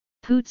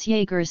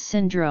Peutz-Jeghers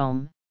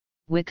syndrome,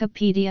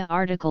 Wikipedia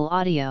article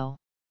audio.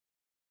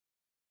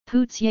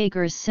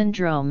 Peutz-Jeghers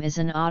syndrome is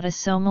an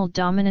autosomal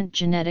dominant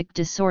genetic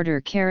disorder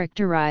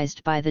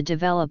characterized by the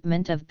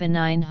development of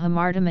benign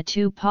hamartoma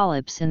 2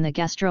 polyps in the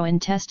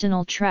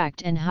gastrointestinal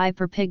tract and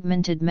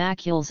hyperpigmented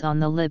macules on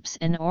the lips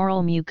and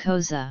oral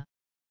mucosa.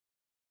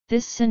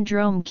 This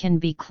syndrome can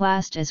be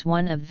classed as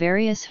one of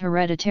various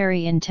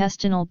hereditary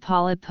intestinal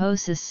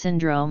polyposis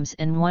syndromes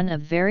and one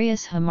of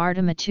various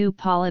hamartoma 2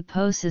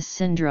 polyposis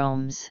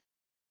syndromes.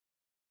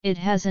 It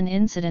has an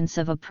incidence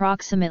of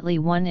approximately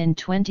 1 in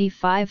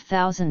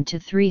 25,000 to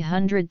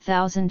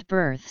 300,000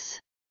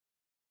 births.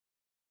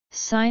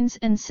 Signs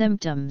and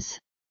symptoms.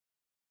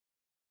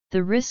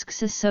 The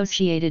risks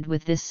associated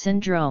with this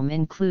syndrome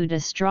include a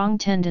strong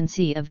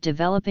tendency of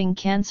developing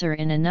cancer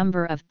in a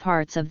number of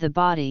parts of the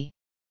body.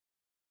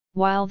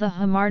 While the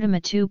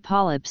hamartoma 2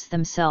 polyps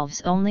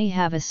themselves only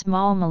have a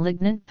small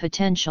malignant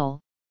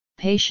potential,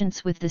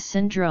 patients with the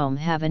syndrome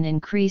have an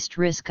increased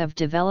risk of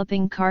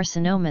developing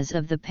carcinomas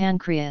of the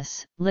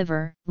pancreas,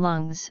 liver,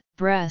 lungs,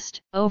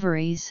 breast,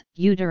 ovaries,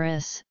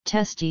 uterus,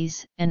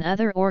 testes, and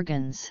other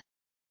organs.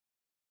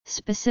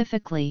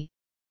 Specifically,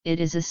 it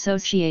is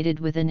associated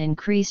with an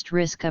increased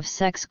risk of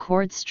sex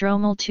cord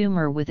stromal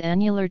tumor with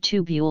annular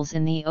tubules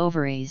in the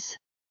ovaries.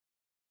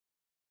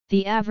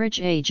 The average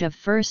age of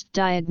first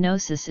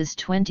diagnosis is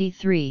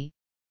 23,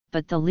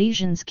 but the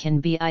lesions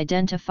can be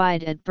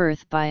identified at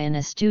birth by an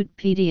astute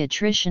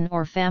pediatrician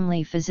or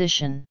family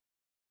physician.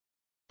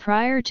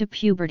 Prior to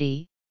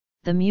puberty,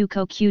 the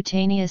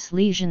mucocutaneous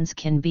lesions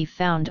can be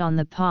found on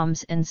the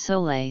palms and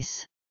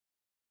soles.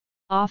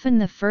 Often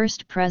the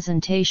first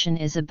presentation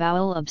is a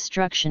bowel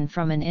obstruction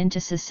from an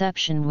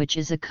intussusception, which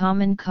is a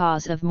common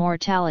cause of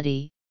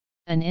mortality.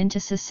 An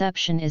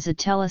intussusception is a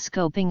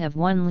telescoping of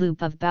one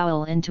loop of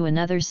bowel into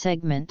another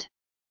segment.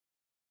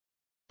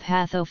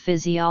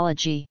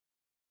 Pathophysiology.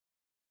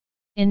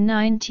 In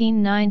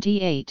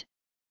 1998,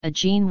 a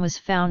gene was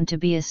found to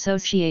be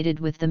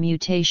associated with the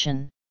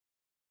mutation.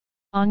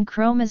 On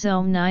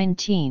chromosome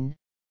 19,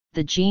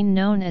 the gene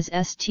known as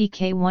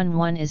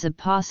STK11 is a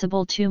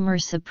possible tumor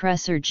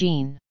suppressor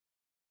gene.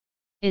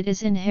 It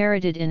is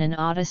inherited in an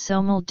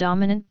autosomal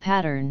dominant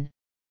pattern,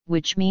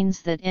 which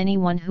means that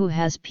anyone who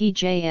has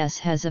PJS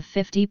has a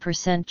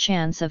 50%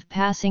 chance of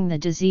passing the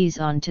disease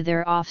on to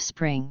their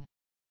offspring.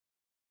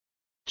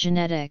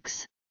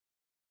 Genetics.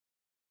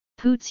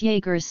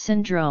 Peutz-Jeghers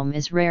syndrome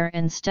is rare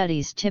and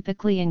studies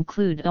typically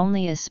include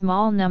only a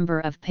small number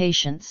of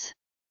patients.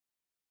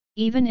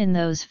 Even in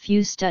those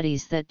few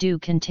studies that do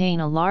contain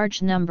a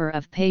large number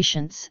of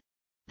patients,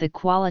 the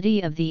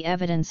quality of the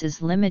evidence is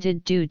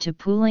limited due to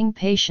pooling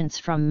patients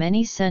from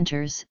many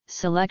centers,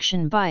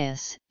 selection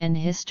bias, and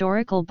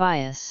historical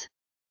bias.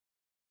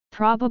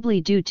 Probably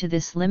due to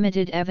this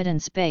limited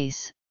evidence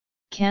base,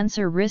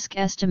 cancer risk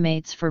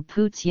estimates for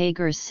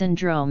Peutz-Jeghers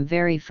syndrome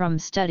vary from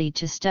study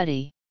to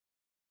study.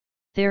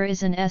 There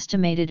is an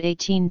estimated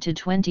 18 to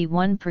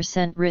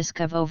 21% risk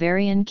of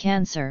ovarian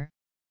cancer,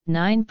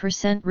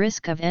 9%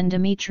 risk of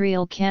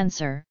endometrial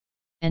cancer,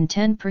 and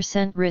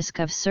 10% risk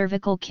of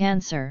cervical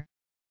cancer,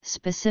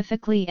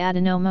 specifically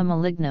adenoma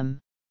malignum.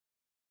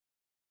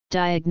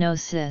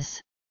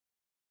 Diagnosis.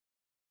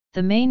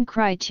 The main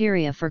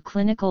criteria for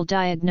clinical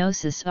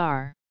diagnosis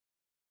are: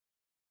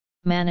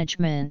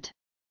 management.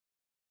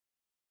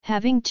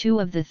 Having 2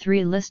 of the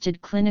 3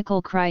 listed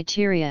clinical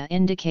criteria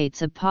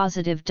indicates a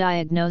positive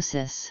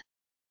diagnosis.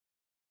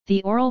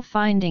 The oral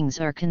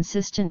findings are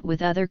consistent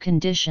with other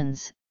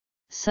conditions,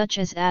 such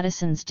as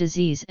Addison's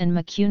disease and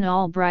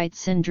McCune-Albright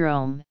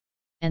syndrome,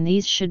 and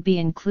these should be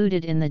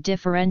included in the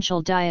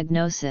differential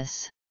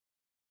diagnosis.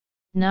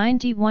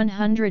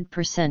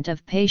 90–100%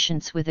 of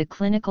patients with a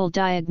clinical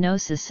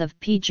diagnosis of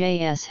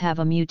PJS have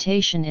a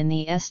mutation in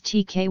the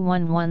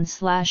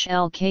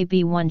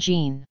STK11/LKB1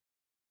 gene.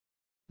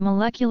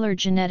 Molecular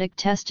genetic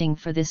testing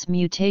for this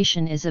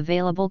mutation is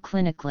available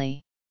clinically.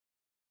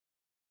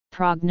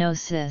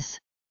 Prognosis.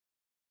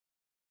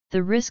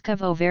 The risk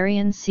of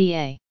ovarian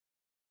Ca.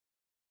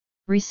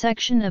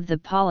 Resection of the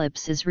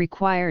polyps is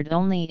required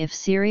only if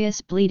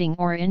serious bleeding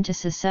or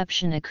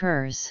intussusception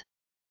occurs.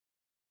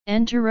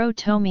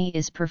 Enterotomy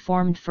is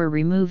performed for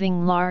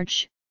removing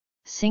large,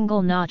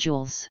 single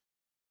nodules.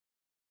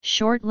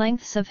 Short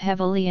lengths of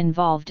heavily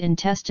involved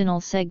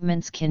intestinal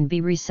segments can be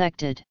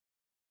resected.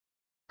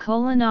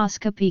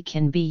 Colonoscopy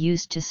can be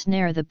used to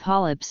snare the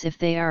polyps if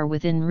they are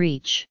within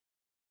reach.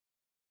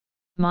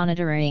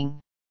 Monitoring.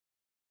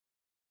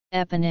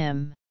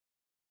 Eponym.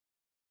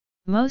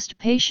 Most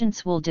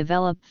patients will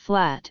develop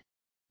flat,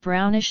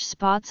 brownish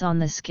spots on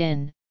the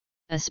skin,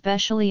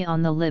 especially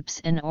on the lips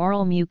and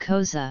oral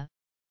mucosa,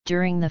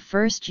 during the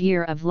first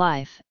year of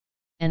life,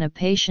 and a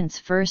patient's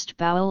first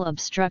bowel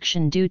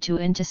obstruction due to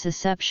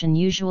intussusception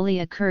usually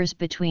occurs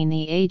between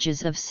the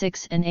ages of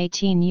 6 and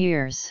 18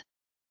 years.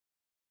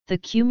 The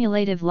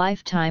cumulative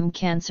lifetime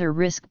cancer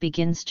risk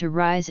begins to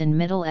rise in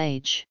middle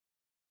age.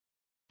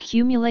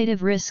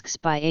 Cumulative risks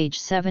by age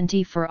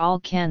 70 for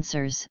all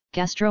cancers,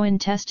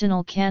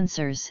 gastrointestinal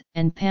cancers,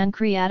 and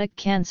pancreatic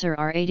cancer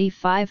are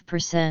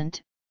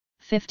 85%,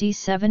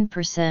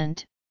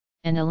 57%,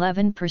 and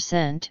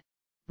 11%,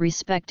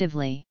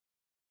 respectively.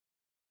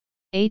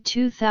 A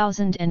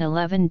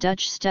 2011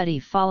 Dutch study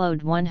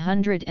followed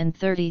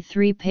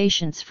 133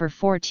 patients for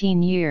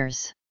 14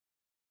 years.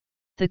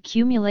 The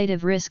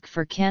cumulative risk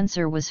for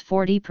cancer was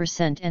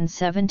 40% and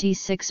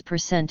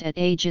 76% at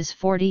ages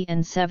 40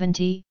 and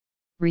 70,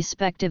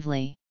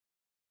 respectively.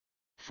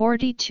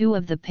 42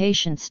 of the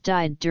patients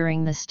died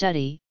during the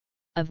study,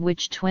 of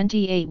which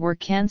 28 were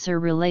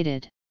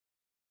cancer-related.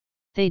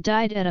 They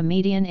died at a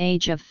median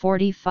age of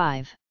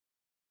 45.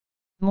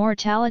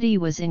 Mortality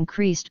was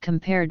increased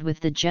compared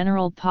with the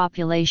general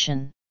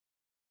population.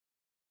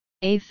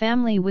 A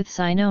family with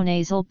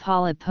sinonasal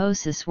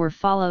polyposis were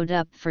followed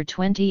up for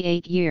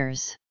 28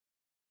 years.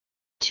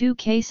 2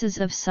 cases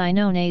of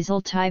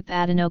sinonasal type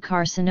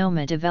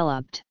adenocarcinoma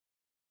developed.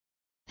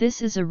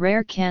 This is a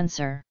rare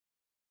cancer.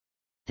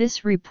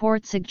 This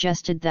report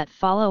suggested that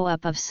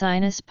follow-up of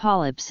sinus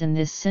polyps in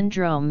this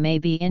syndrome may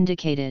be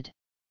indicated.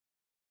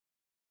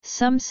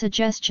 Some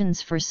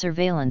suggestions for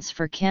surveillance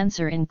for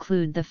cancer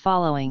include the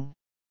following.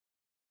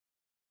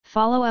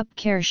 Follow-up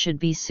care should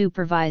be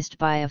supervised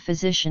by a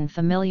physician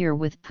familiar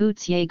with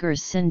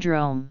Peutz-Jeghers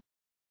syndrome.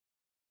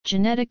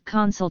 Genetic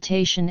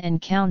consultation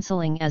and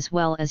counseling as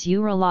well as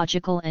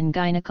urological and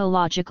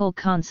gynecological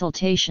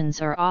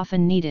consultations are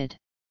often needed.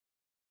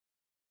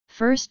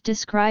 First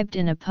described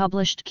in a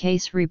published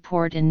case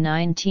report in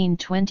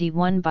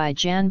 1921 by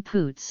Jan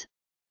Peutz,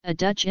 a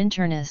Dutch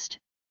internist,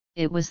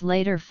 it was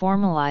later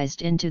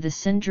formalized into the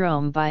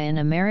syndrome by an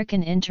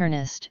American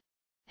internist,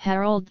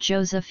 Harold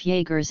Joseph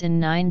Jeghers in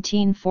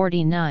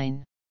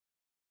 1949.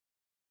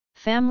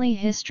 Family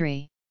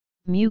history: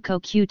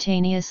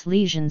 mucocutaneous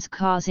lesions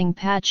causing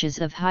patches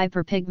of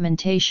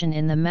hyperpigmentation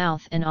in the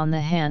mouth and on the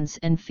hands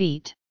and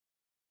feet.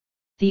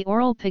 The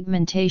oral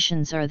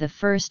pigmentations are the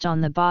first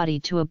on the body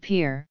to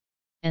appear,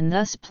 and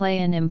thus play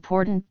an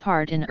important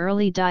part in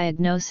early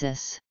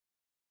diagnosis.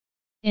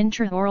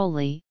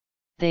 Intraorally,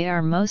 they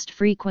are most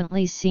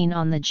frequently seen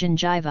on the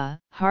gingiva,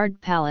 hard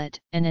palate,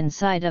 and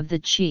inside of the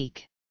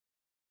cheek.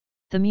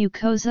 The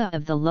mucosa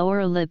of the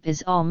lower lip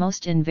is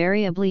almost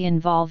invariably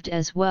involved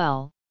as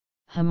well,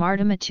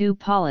 hamartoma 2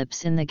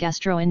 polyps in the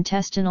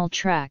gastrointestinal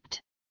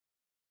tract.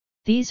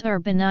 These are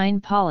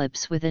benign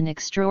polyps with an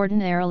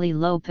extraordinarily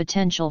low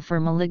potential for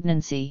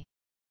malignancy.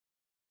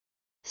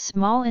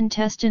 Small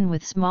intestine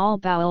with small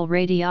bowel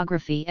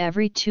radiography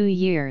every 2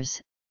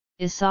 years,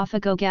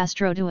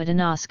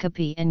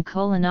 esophagogastroduodenoscopy and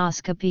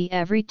colonoscopy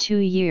every 2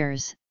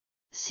 years,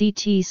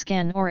 CT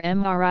scan or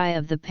MRI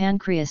of the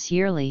pancreas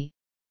yearly,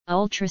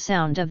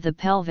 ultrasound of the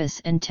pelvis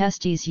and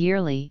testes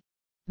yearly,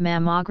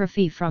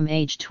 mammography from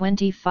age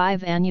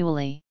 25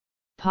 annually,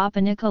 Papa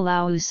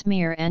Nicolau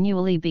smear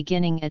annually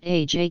beginning at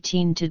age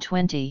 18 to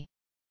 20.